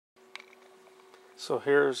So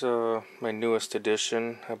here's my newest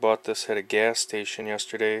addition. I bought this at a gas station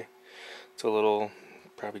yesterday. It's a little,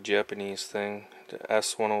 probably Japanese thing, the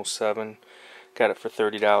S107. Got it for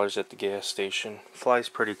 $30 at the gas station. Flies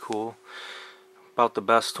pretty cool. About the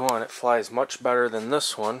best one. It flies much better than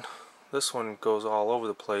this one. This one goes all over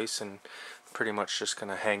the place and pretty much just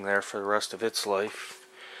going to hang there for the rest of its life.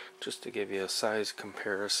 Just to give you a size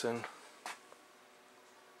comparison.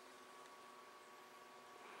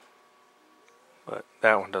 But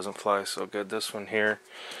that one doesn't fly so good. This one here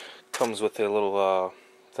comes with a little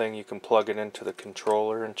thing you can plug it into the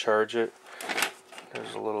controller and charge it.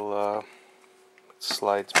 There's a little it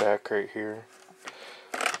slides back right here.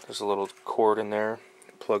 There's a little cord in there.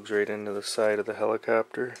 It plugs right into the side of the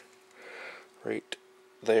helicopter. Right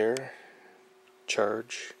there.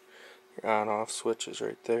 Charge. Your on-off switch is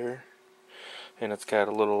right there. And it's got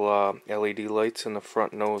a little LED lights in the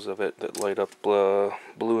front nose of it that light up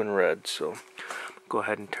blue and red. So go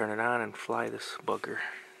ahead and turn it on and fly this bugger.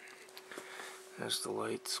 There's the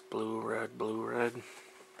lights, blue, red, blue, red.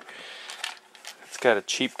 It's got a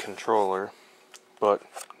cheap controller, but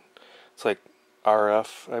it's like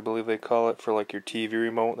RF, I believe they call it, for like your TV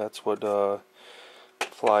remote. That's what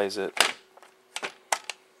flies it.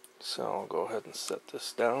 So I'll go ahead and set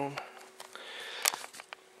this down.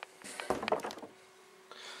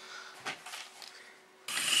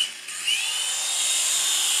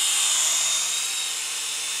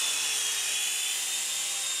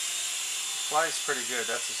 Flies pretty good.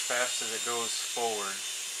 That's as fast as it goes forward.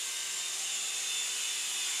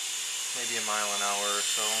 Maybe a mile an hour or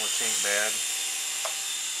so, which ain't bad.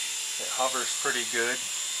 It hovers pretty good.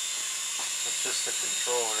 It's just a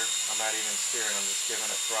controller. I'm not even steering, I'm just giving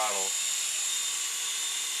it throttle.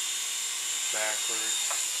 Backward,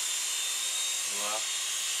 left,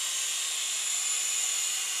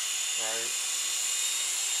 right,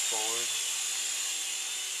 forward.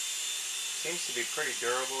 Seems to be pretty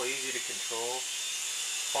durable, easy to control,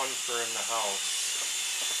 fun for in the house.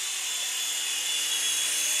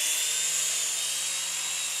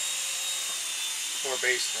 Or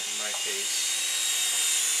basement in my case.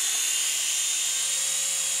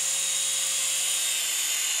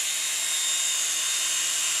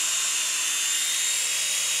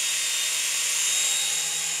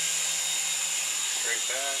 Straight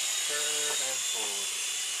back, turn, and forward.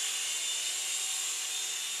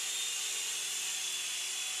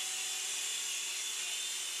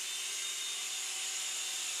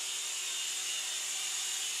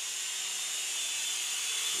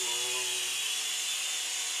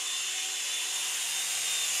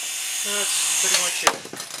 That's pretty much it.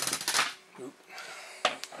 Oop.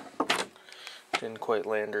 Didn't quite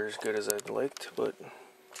land her as good as I'd liked, but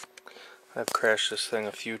I've crashed this thing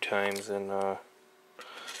a few times and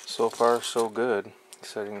so far so good.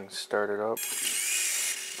 Setting start it up.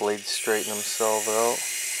 Blades straighten themselves out.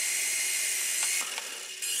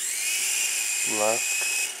 Left,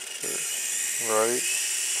 right.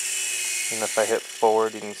 And if I hit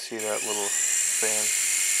forward, you can see that little fan.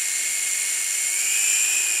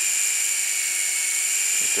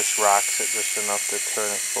 It just rocks it just enough to turn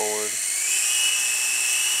it forward.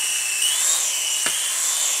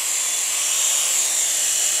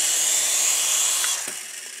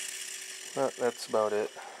 But that's about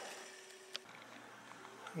it.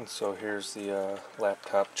 And so here's the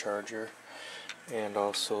laptop charger, and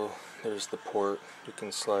also there's the port. You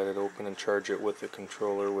can slide it open and charge it with the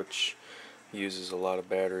controller, which uses a lot of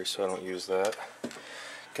battery, so I don't use that.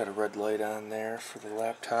 Got a red light on there for the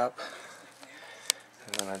laptop,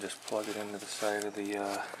 and then I just plug it into the side of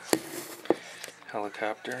the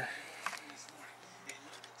helicopter.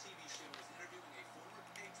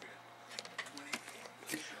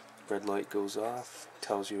 Red light goes off,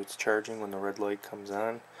 tells you it's charging. When the red light comes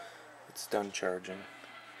on, it's done charging.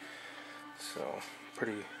 So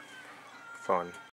pretty fun.